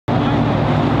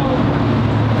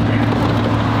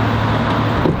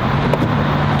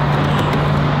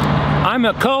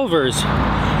I'm at Culvers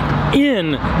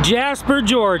in Jasper,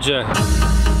 Georgia.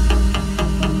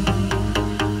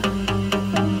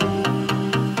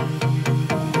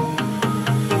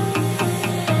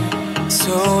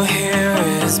 So here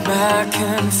is my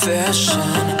confession.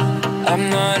 I'm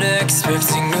not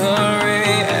expecting a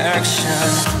reaction,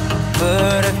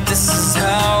 but if this is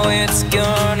how it's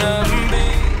gonna be.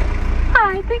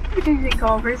 Hi, thank you for choosing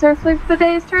Culvers. Our flavor for the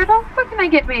day is turtle. What can I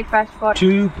get made fresh for?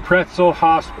 2 Pretzel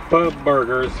Haus Pub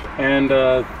Burgers and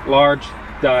a large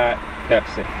Diet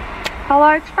Pepsi. A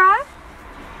large fry?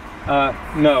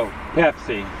 No,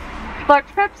 Pepsi. Large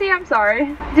Pepsi, I'm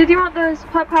sorry. Did you want those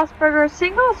Pub House Burgers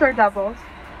singles or doubles?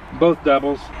 Both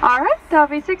doubles. Alright, that'll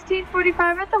be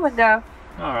 $16.45 at the window.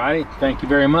 Alright, thank you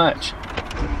very much.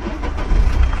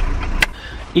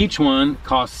 Each one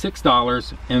cost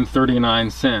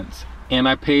 $6.39, and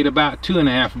I paid about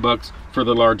 $2.50 for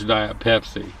the large Diet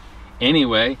Pepsi.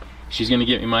 Anyway, she's gonna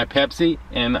get me my Pepsi,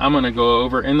 and I'm gonna go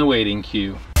over in the waiting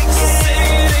queue.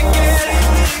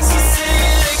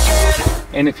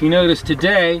 And if you notice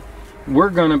today, we're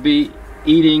gonna be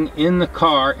eating in the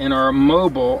car in our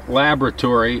mobile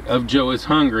laboratory of Joe is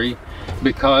Hungry,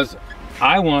 because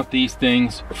I want these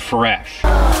things fresh.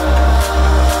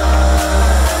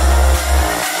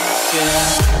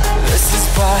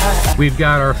 We've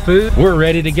got our food, we're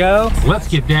ready to go. Let's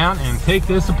get down and take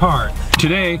this apart.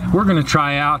 Today, we're gonna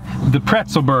try out the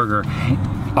pretzel burger.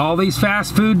 All these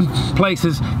fast food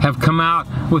places have come out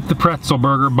with the pretzel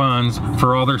burger buns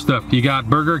for all their stuff. You got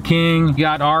Burger King, you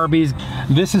got Arby's.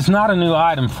 This is not a new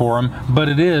item for them, but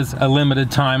it is a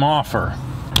limited time offer.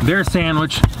 Their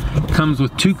sandwich comes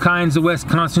with 2 kinds of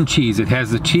Wisconsin cheese. It has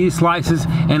the cheese slices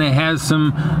and it has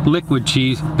some liquid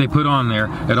cheese they put on there.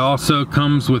 It also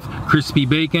comes with crispy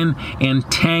bacon and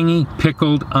tangy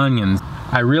pickled onions.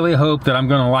 I really hope that I'm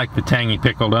gonna like the tangy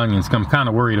pickled onions. I'm kind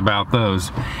of worried about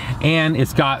those. And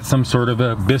it's got some sort of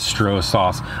a bistro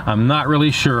sauce. I'm not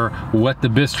really sure what the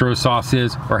bistro sauce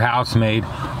is or how it's made,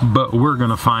 but we're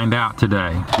gonna find out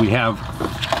today. We have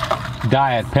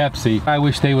Diet Pepsi. I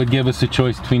wish they would give us a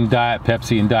choice between Diet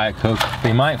Pepsi and Diet Coke.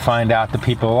 They might find out that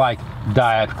people like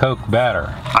Diet Coke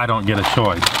better. I don't get a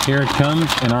choice. Here it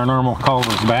comes in our normal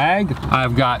Culver's bag.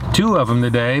 I've got 2 of them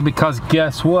today because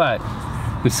guess what?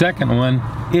 The second one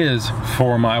is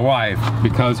for my wife,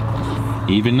 because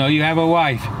even though you have a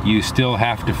wife, you still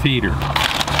have to feed her.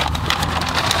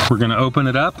 We're gonna open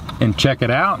it up and check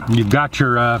it out. You've got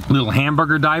your little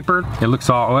hamburger diaper. It looks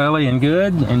all oily and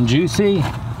good and juicy.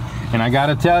 And I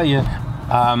gotta tell you,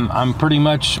 I'm pretty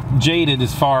much jaded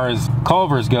as far as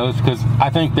Culver's goes, because I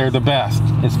think they're the best.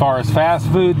 As far as fast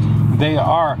food, they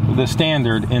are the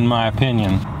standard in my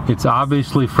opinion. It's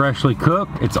obviously freshly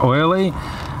cooked, it's oily,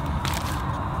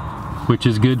 which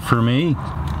is good for me.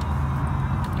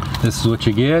 This is what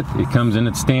you get. It comes in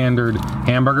its standard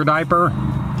hamburger diaper.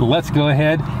 Let's go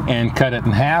ahead and cut it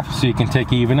in half so you can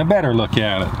take even a better look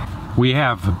at it. We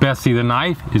have Bessie the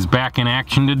knife is back in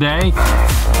action today.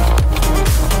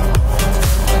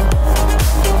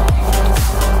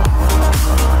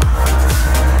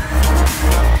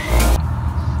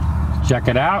 Check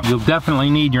it out. You'll definitely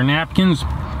need your napkins.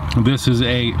 This is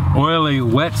a oily,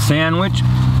 wet sandwich.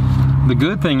 The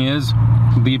good thing is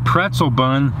the pretzel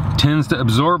bun tends to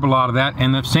absorb a lot of that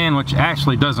and the sandwich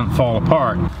actually doesn't fall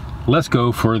apart. Let's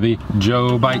go for the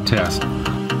Joe bite test.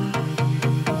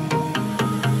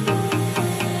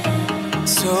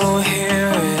 So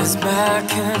here is my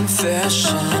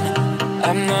confession.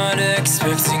 I'm not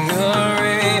expecting a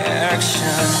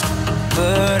reaction,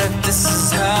 but if this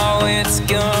is how it's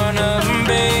gonna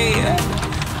be.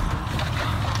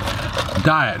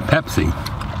 Diet Pepsi.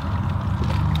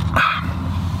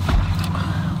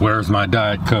 Where's my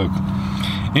Diet Coke?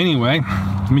 Anyway,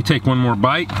 let me take one more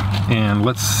bite and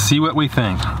let's see what we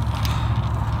think.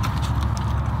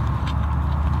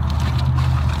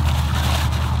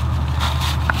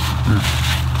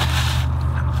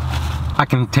 I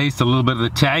can taste a little bit of the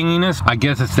tanginess. I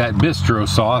guess it's that bistro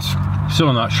sauce.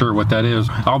 Still not sure what that is.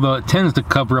 Although it tends to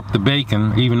cover up the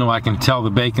bacon, even though I can tell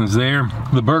the bacon's there.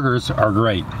 The burgers are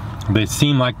great. They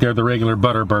seem like they're the regular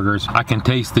butter burgers. I can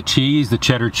taste the cheese. The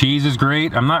cheddar cheese is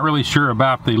great. I'm not really sure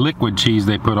about the liquid cheese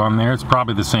they put on there. It's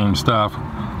probably the same stuff.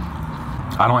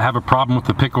 I don't have a problem with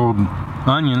the pickled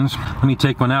onions. Let me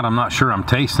take one out. I'm not sure I'm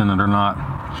tasting it or not.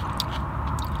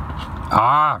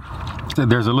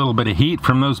 There's a little bit of heat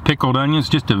from those pickled onions,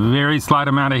 just a very slight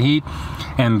amount of heat,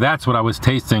 and that's what I was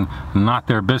tasting, not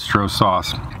their bistro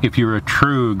sauce. If you're a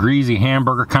true greasy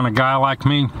hamburger kind of guy like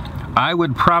me, I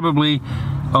would probably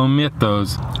omit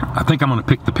those. I think I'm gonna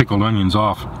pick the pickled onions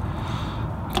off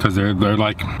because they're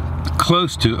like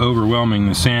close to overwhelming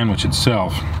the sandwich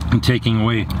itself and taking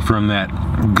away from that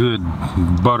good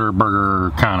butter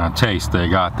burger kind of taste they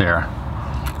got there.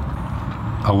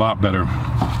 A lot better.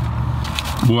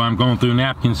 Boy, I'm going through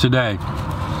napkins today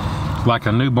like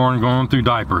a newborn going through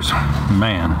diapers.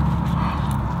 Man.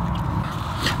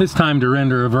 It's time to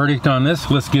render a verdict on this.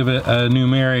 Let's give it a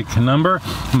numeric number.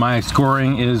 My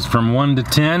scoring is from 1 to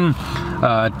 10.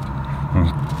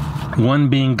 1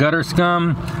 being gutter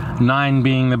scum, 9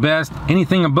 being the best.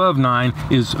 Anything above 9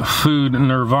 is food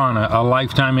nirvana, a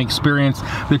lifetime experience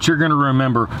that you're going to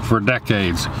remember for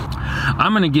decades.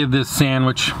 I'm going to give this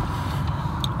sandwich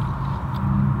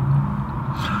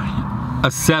a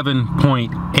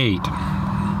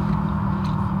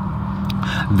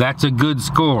 7.8. That's a good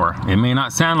score. It may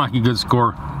not sound like a good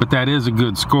score, but that is a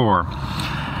good score.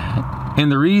 And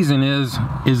the reason is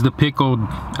the pickled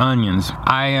onions.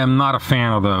 I am not a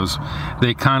fan of those.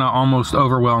 They kind of almost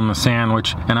overwhelm the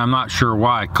sandwich, and I'm not sure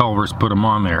why Culvers put them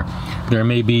on there. There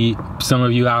may be some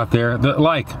of you out there that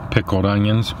like pickled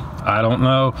onions. I don't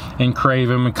know, and crave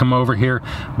them and come over here,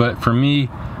 but for me,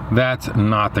 that's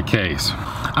not the case.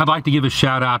 I'd like to give a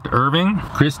shout out to Irving.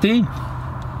 Christy,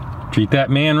 treat that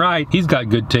man right. He's got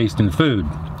good taste in food.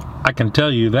 I can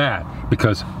tell you that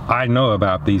because I know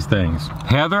about these things.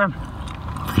 Heather,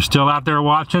 if you're still out there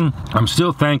watching, I'm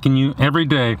still thanking you every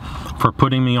day for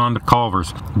putting me on to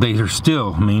Culvers. They are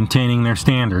still maintaining their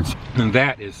standards, and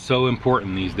that is so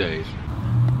important these days.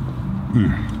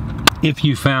 If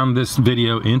you found this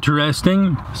video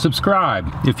interesting,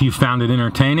 subscribe. If you found it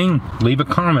entertaining, leave a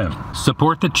comment.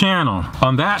 Support the channel.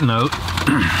 On that note,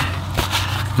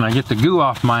 when I get the goo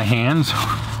off my hands,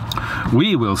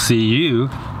 we will see you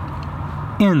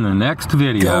in the next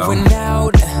video. Going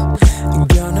out,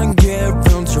 gonna get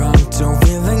real drunk, don't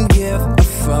really give a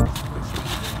fuck.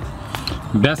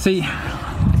 Bessie,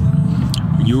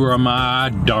 you are my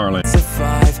darling.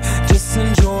 Just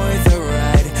enjoy the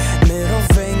ride. Middle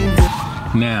finger.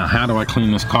 Now, how do I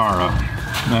clean this car up?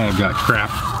 I've got crap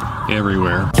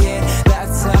everywhere.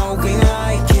 That's how we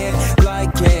like it.